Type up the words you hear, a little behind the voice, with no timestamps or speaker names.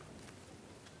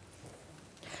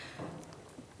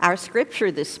Our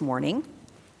scripture this morning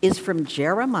is from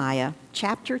Jeremiah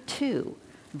chapter 2,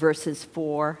 verses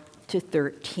 4 to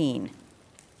 13.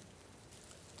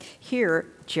 Here,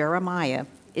 Jeremiah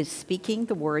is speaking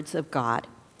the words of God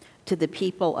to the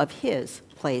people of his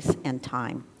place and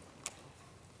time.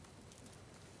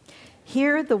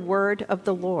 Hear the word of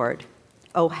the Lord,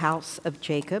 O house of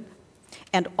Jacob,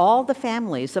 and all the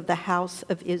families of the house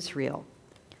of Israel.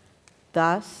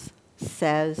 Thus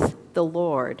says the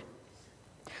Lord,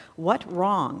 what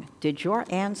wrong did your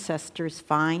ancestors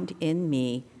find in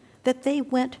me that they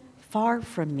went far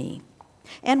from me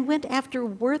and went after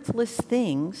worthless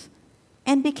things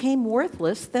and became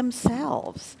worthless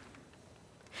themselves?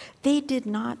 They did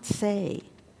not say,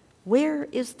 where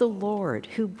is the Lord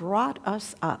who brought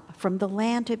us up from the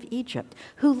land of Egypt,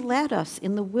 who led us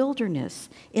in the wilderness,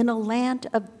 in a land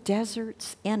of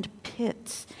deserts and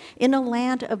pits, in a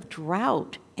land of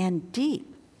drought and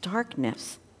deep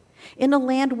darkness, in a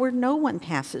land where no one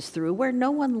passes through, where no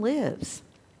one lives?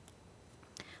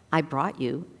 I brought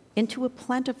you into a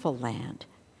plentiful land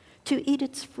to eat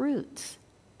its fruits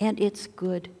and its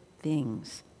good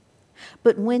things.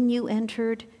 But when you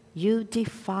entered, you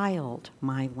defiled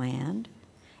my land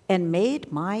and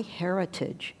made my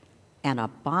heritage an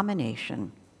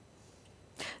abomination.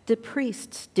 The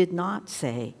priests did not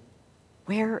say,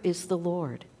 where is the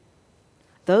Lord?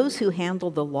 Those who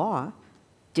handle the law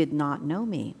did not know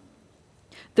me.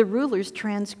 The rulers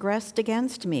transgressed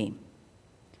against me.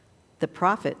 The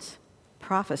prophets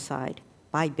prophesied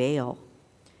by Baal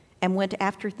and went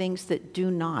after things that do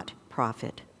not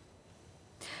profit.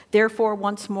 Therefore,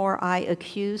 once more I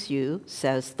accuse you,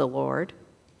 says the Lord,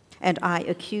 and I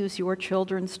accuse your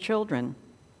children's children.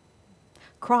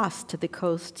 Cross to the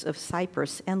coasts of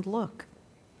Cyprus and look.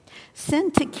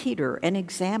 Send to Kedar and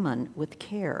examine with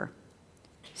care.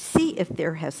 See if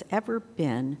there has ever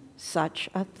been such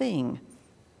a thing.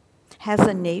 Has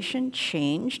a nation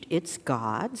changed its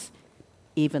gods,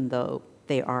 even though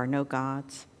they are no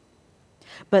gods?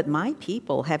 But my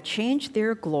people have changed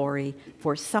their glory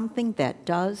for something that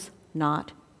does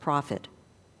not profit.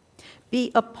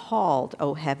 Be appalled,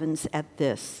 O heavens, at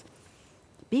this.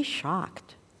 Be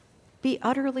shocked. Be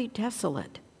utterly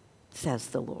desolate, says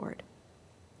the Lord.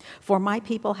 For my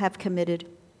people have committed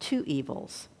two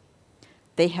evils.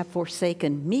 They have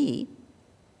forsaken me,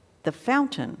 the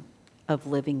fountain of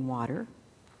living water,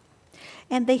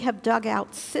 and they have dug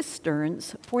out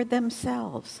cisterns for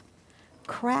themselves,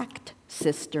 cracked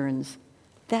cisterns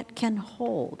that can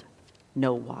hold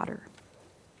no water.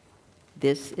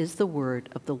 This is the word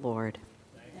of the Lord.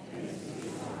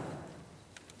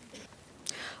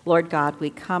 Lord God,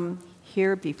 we come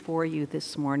here before you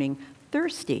this morning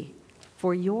thirsty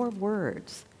for your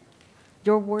words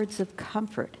of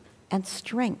comfort and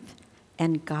strength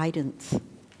and guidance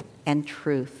and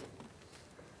truth.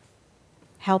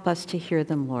 Help us to hear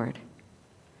them, Lord.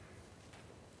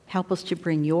 Help us to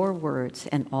bring your words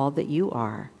and all that you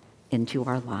are into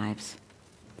our lives.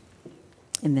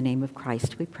 In the name of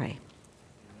Christ we pray.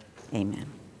 Amen.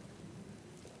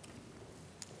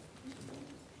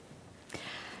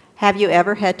 Have you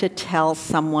ever had to tell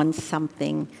someone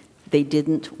something they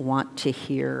didn't want to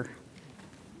hear?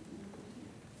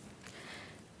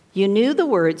 You knew the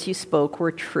words you spoke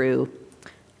were true,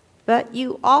 but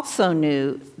you also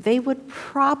knew they would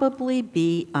probably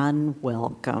be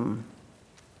unwelcome.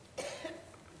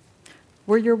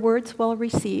 Were your words well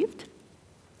received?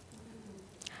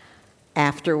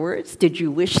 Afterwards, did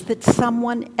you wish that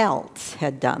someone else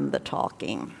had done the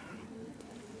talking?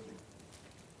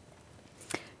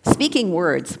 Speaking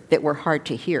words that were hard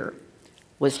to hear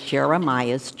was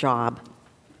Jeremiah's job.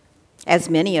 As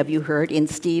many of you heard in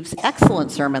Steve's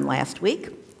excellent sermon last week,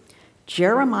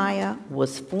 Jeremiah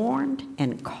was formed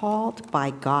and called by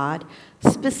God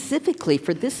specifically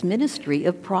for this ministry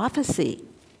of prophecy.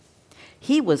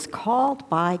 He was called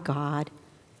by God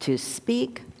to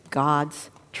speak God's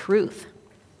truth.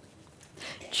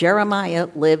 Jeremiah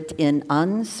lived in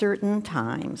uncertain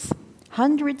times,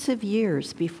 hundreds of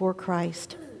years before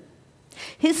Christ.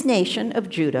 His nation of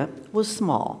Judah was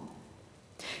small.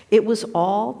 It was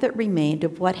all that remained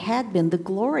of what had been the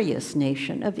glorious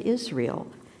nation of Israel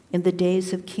in the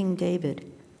days of King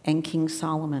David and King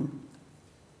Solomon.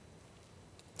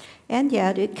 And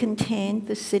yet it contained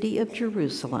the city of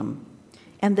Jerusalem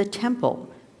and the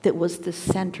temple that was the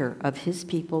center of his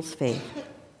people's faith.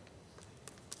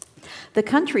 The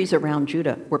countries around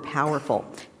Judah were powerful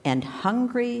and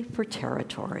hungry for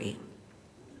territory.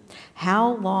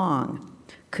 How long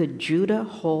could Judah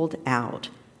hold out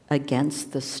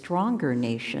against the stronger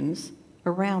nations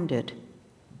around it?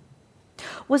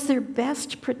 Was their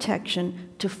best protection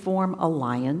to form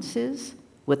alliances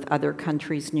with other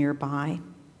countries nearby?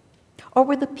 Or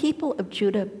were the people of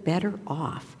Judah better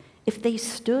off if they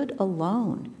stood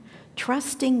alone,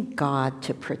 trusting God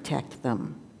to protect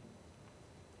them?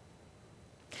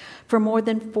 For more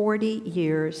than 40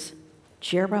 years,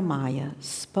 Jeremiah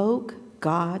spoke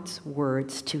God's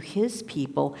words to his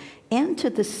people and to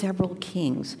the several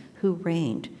kings who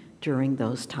reigned during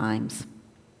those times.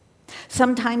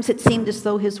 Sometimes it seemed as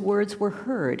though his words were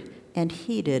heard and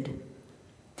heeded.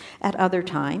 At other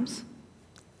times,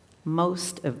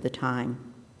 most of the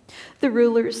time, the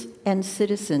rulers and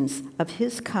citizens of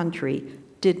his country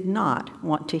did not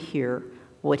want to hear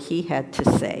what he had to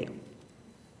say.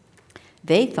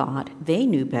 They thought they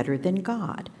knew better than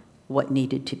God what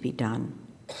needed to be done.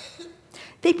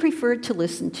 They preferred to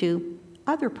listen to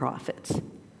other prophets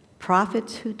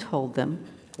who told them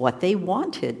what they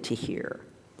wanted to hear.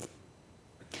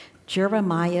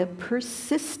 Jeremiah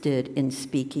persisted in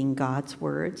speaking God's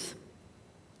words,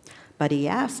 but he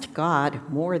asked God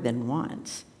more than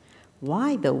once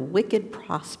why the wicked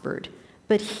prospered,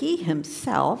 but he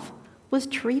himself was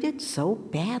treated so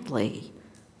badly.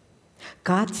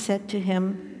 God said to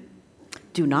him,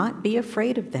 "Do not be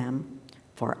afraid of them,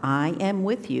 for I am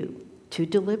with you to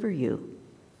deliver you."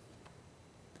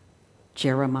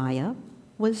 Jeremiah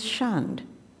was shunned.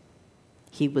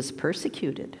 He was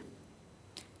persecuted.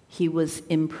 He was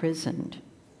imprisoned.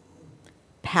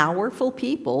 Powerful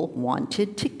people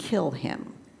wanted to kill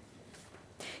him.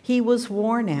 He was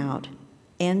worn out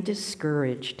and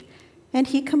discouraged, and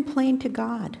he complained to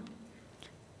God.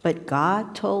 But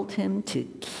God told him to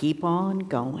keep on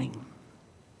going.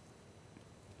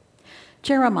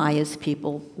 Jeremiah's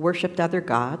people worshiped other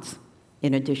gods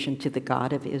in addition to the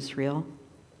God of Israel.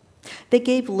 They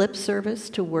gave lip service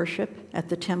to worship at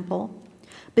the temple,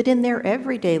 but in their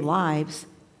everyday lives,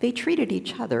 they treated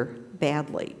each other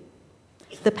badly.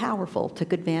 The powerful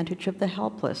took advantage of the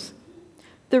helpless.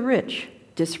 The rich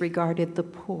disregarded the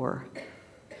poor.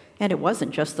 And it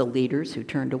wasn't just the leaders who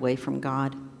turned away from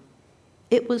God.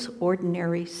 It was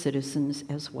ordinary citizens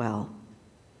as well.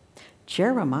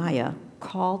 Jeremiah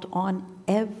called on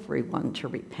everyone to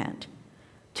repent,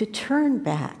 to turn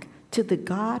back to the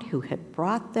God who had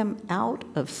brought them out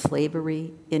of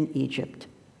slavery in Egypt.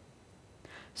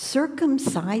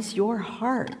 "Circumcise your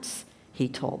hearts," he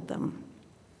told them.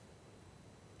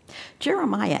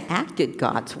 Jeremiah acted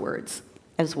God's words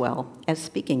as well as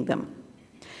speaking them.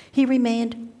 He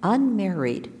remained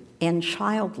unmarried and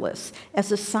childless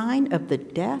as a sign of the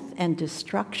death and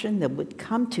destruction that would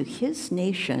come to his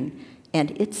nation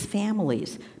and its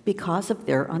families because of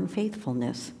their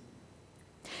unfaithfulness.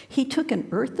 He took an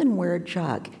earthenware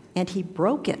jug and he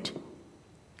broke it.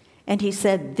 And he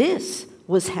said this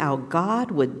was how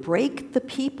God would break the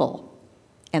people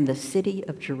and the city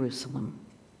of Jerusalem.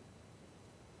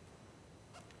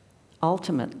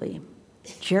 Ultimately,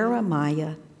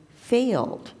 Jeremiah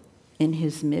failed in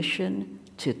his mission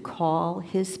to call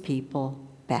his people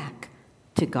back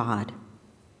to God.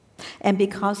 And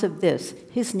because of this,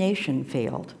 his nation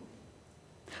failed.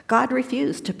 God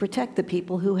refused to protect the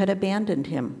people who had abandoned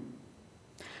him.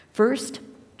 First,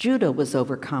 Judah was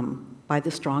overcome by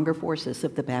the stronger forces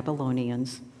of the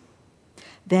Babylonians.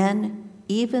 Then,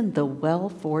 even the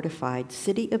well-fortified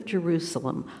city of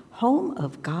Jerusalem, home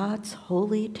of God's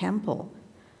holy temple,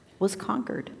 was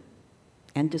conquered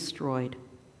and destroyed.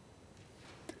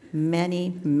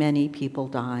 Many, many people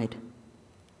died.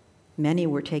 Many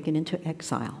were taken into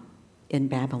exile in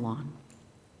Babylon.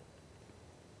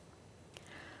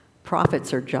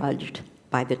 Prophets are judged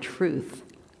by the truth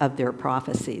of their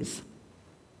prophecies.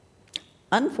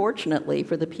 Unfortunately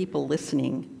for the people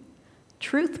listening,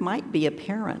 truth might be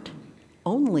apparent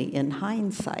only in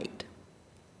hindsight.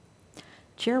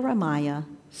 Jeremiah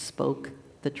spoke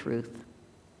the truth.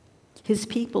 His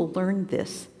people learned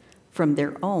this from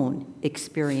their own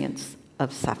experience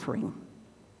of suffering.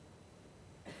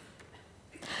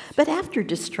 But after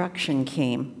destruction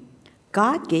came,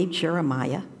 God gave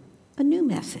Jeremiah a new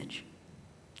message.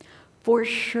 "For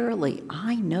surely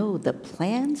I know the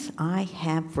plans I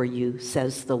have for you,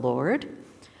 says the Lord,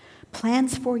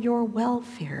 plans for your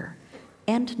welfare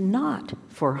and not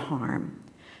for harm,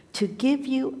 to give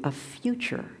you a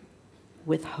future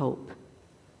with hope."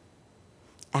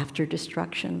 After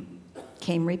destruction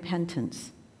came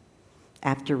repentance.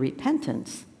 After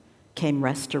repentance came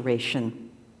restoration.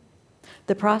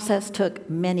 The process took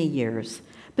many years,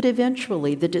 but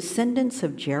eventually the descendants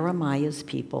of Jeremiah's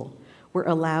people were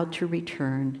allowed to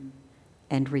return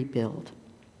and rebuild.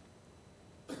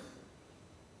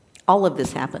 All of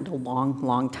this happened a long,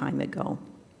 long time ago.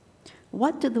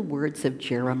 What do the words of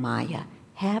Jeremiah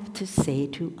have to say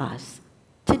to us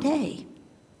today?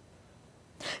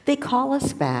 They call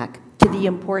us back to the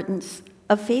importance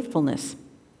of faithfulness,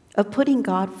 of putting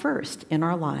God first in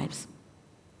our lives.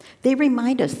 They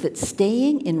remind us that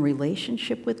staying in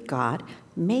relationship with God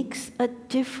makes a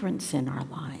difference in our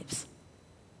lives.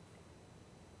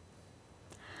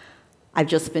 I've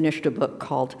just finished a book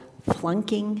called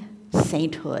Flunking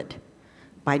Sainthood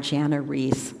by Jana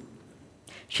Rees.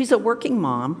 She's a working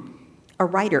mom, a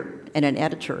writer, and an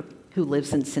editor who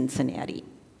lives in Cincinnati.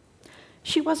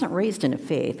 She wasn't raised in a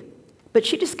faith, but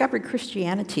she discovered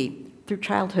Christianity through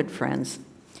childhood friends,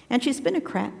 and she's been a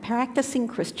practicing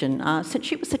Christian since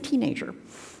she was a teenager.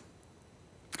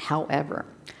 However,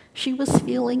 she was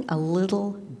feeling a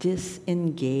little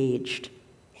disengaged,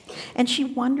 and she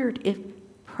wondered if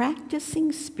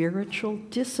practicing spiritual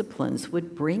disciplines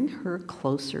would bring her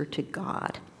closer to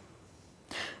God.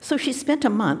 So she spent a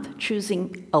month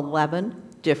choosing 11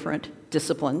 different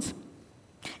disciplines,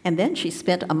 and then she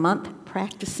spent a month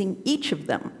practicing each of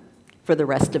them for the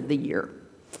rest of the year.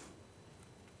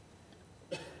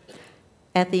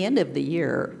 At the end of the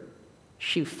year,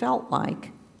 she felt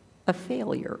like a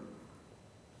failure.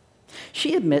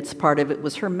 She admits part of it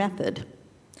was her method.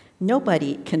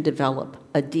 Nobody can develop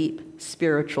a deep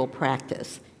spiritual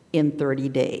practice in 30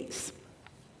 days.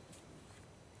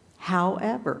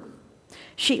 However,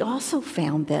 she also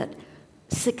found that,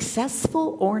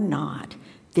 successful or not,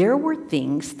 there were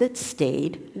things that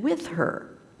stayed with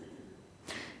her.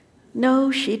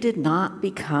 No, she did not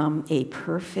become a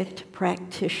perfect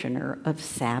practitioner of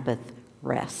Sabbath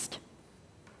rest,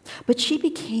 but she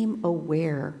became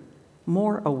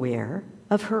more aware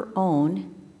of her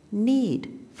own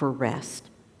need for rest.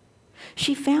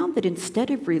 She found that instead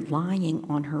of relying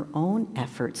on her own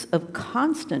efforts of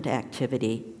constant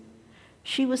activity,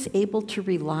 she was able to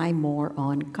rely more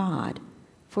on God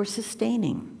for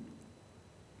sustaining.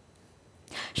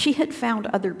 She had found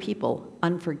other people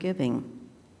unforgiving,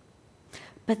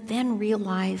 but then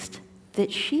realized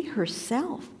that she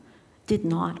herself did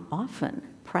not often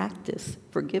practice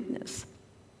forgiveness.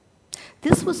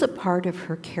 This was a part of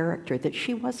her character that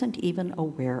she wasn't even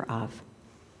aware of.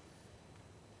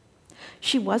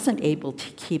 She wasn't able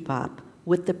to keep up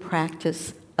with the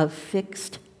practice of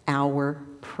fixed hour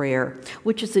prayer,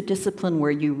 which is a discipline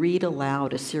where you read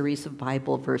aloud a series of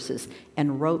Bible verses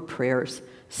and rote prayers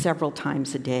several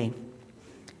times a day.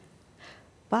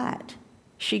 But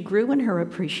she grew in her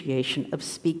appreciation of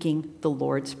speaking the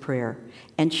Lord's Prayer,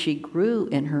 and she grew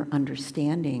in her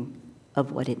understanding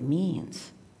of what it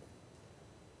means.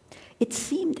 It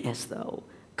seemed as though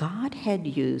God had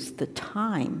used the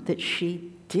time that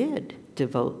she did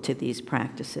devote to these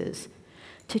practices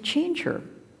to change her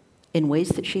in ways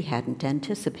that she hadn't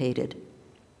anticipated.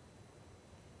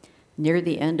 Near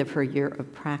the end of her year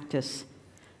of practice,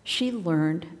 she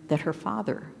learned that her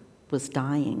father was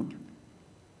dying.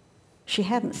 She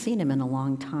hadn't seen him in a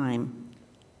long time,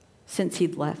 since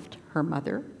he'd left her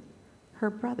mother, her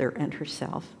brother, and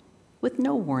herself with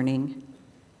no warning,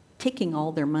 taking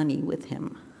all their money with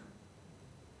him.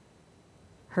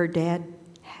 Her dad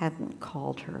hadn't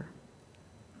called her.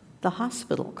 The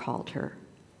hospital called her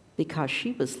because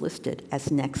she was listed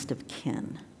as next of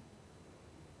kin.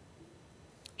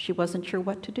 She wasn't sure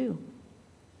what to do.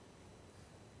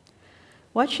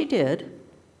 What she did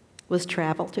was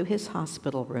travel to his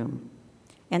hospital room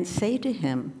and say to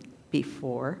him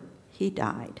before he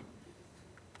died,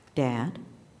 "Dad,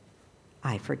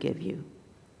 I forgive you.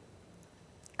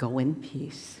 Go in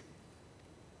peace."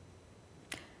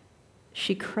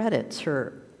 She credits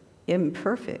her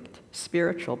imperfect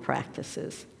spiritual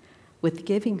practices with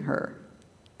giving her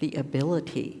the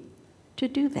ability to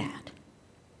do that.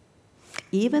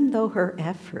 Even though her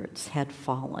efforts had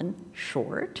fallen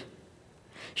short,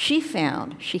 she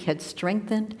found she had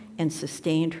strengthened and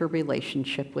sustained her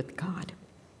relationship with God.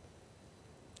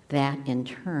 That, in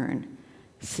turn,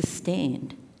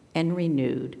 sustained and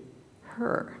renewed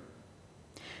her.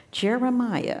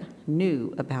 Jeremiah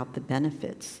knew about the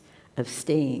benefits of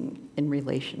staying in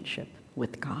relationship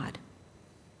with God.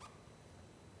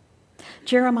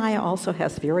 Jeremiah also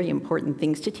has very important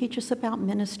things to teach us about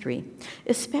ministry,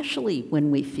 especially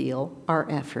when we feel our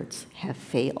efforts have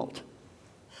failed.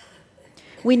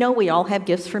 We know we all have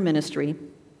gifts for ministry.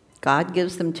 God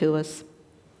gives them to us.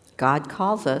 God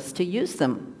calls us to use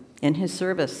them in his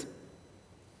service.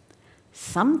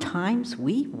 Sometimes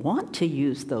we want to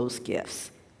use those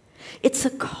gifts. It's a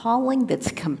calling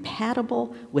that's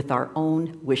compatible with our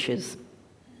own wishes.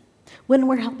 When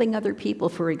we're helping other people,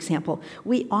 for example,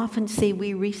 we often say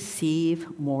we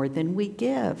receive more than we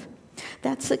give.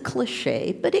 That's a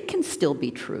cliche, but it can still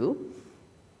be true.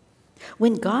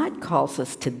 When God calls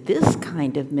us to this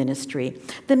kind of ministry,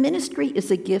 the ministry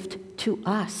is a gift to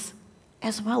us,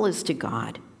 as well as to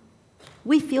God.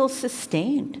 We feel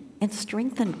sustained and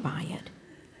strengthened by it.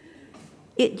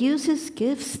 It uses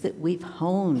gifts that we've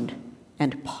honed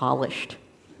and polished.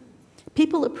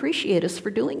 People appreciate us for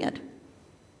doing it.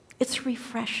 It's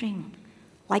refreshing,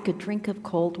 like a drink of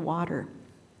cold water.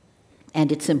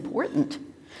 And it's important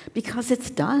because it's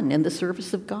done in the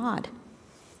service of God.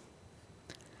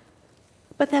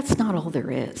 But that's not all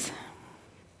there is.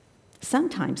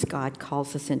 Sometimes God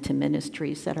calls us into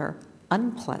ministries that are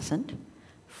unpleasant,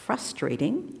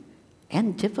 frustrating,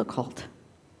 and difficult.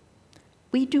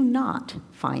 We do not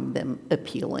find them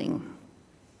appealing.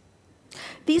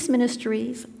 These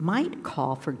ministries might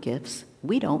call for gifts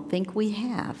we don't think we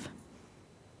have.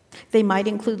 They might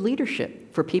include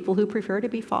leadership for people who prefer to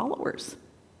be followers,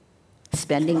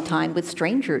 spending time with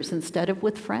strangers instead of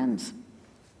with friends,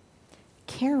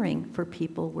 caring for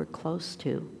people we're close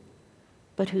to,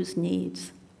 but whose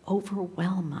needs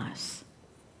overwhelm us.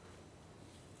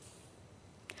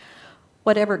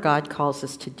 Whatever God calls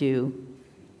us to do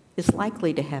is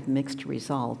likely to have mixed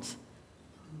results.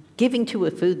 Giving to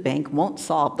a food bank won't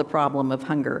solve the problem of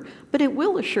hunger, but it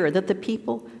will assure that the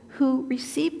people who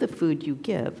receive the food you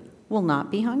give will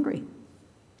not be hungry.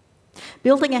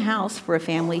 Building a house for a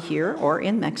family here or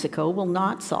in Mexico will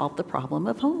not solve the problem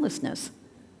of homelessness,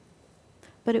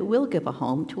 but it will give a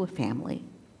home to a family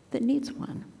that needs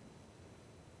one.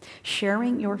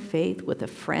 Sharing your faith with a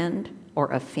friend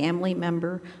or a family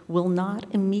member will not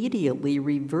immediately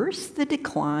reverse the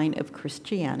decline of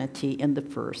Christianity in the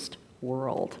first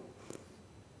world.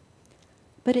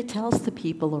 But it tells the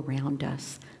people around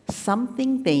us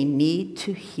something they need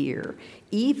to hear,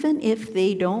 even if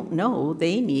they don't know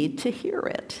they need to hear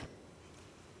it.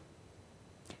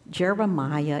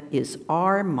 Jeremiah is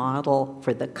our model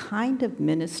for the kind of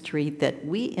ministry that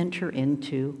we enter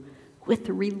into with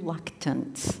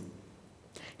reluctance.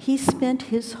 He spent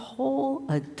his whole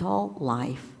adult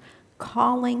life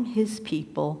calling his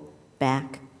people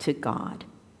back to God.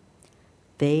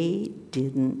 They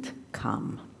didn't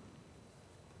come.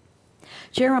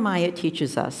 Jeremiah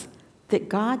teaches us that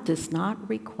God does not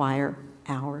require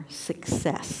our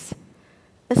success,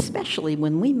 especially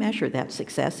when we measure that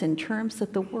success in terms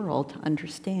that the world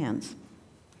understands.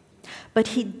 But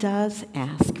he does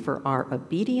ask for our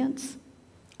obedience,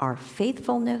 our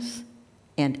faithfulness,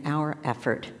 and our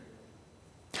effort.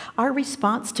 Our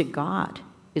response to God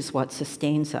is what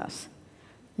sustains us,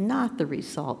 not the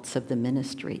results of the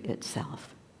ministry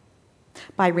itself.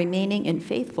 By remaining in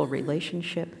faithful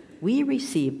relationship, we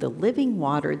receive the living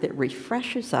water that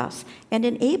refreshes us and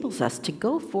enables us to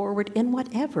go forward in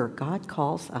whatever God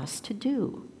calls us to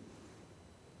do.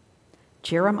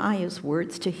 Jeremiah's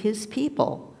words to his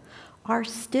people are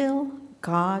still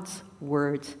God's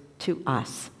words to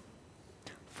us.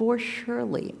 For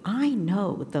surely I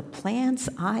know the plans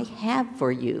I have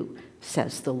for you,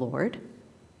 says the Lord,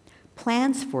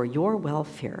 plans for your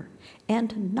welfare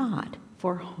and not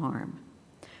for harm,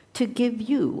 to give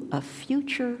you a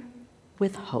future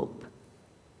with hope.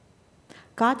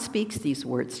 God speaks these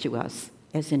words to us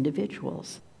as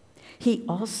individuals. He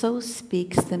also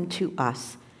speaks them to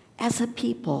us as a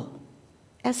people,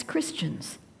 as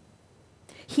Christians.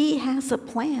 He has a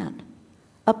plan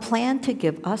to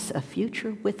give us a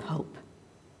future with hope.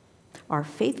 Our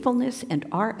faithfulness and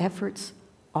our efforts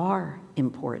are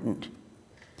important.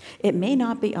 It may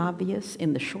not be obvious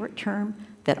in the short term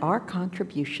that our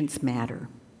contributions matter.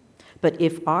 But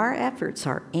if our efforts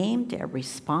are aimed at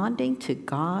responding to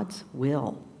God's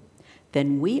will,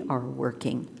 then we are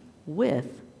working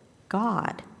with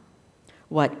God.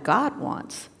 What God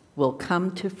wants will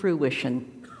come to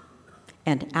fruition,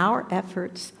 and our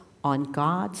efforts on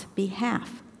God's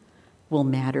behalf will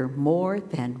matter more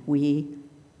than we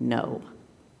know.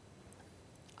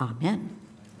 Amen.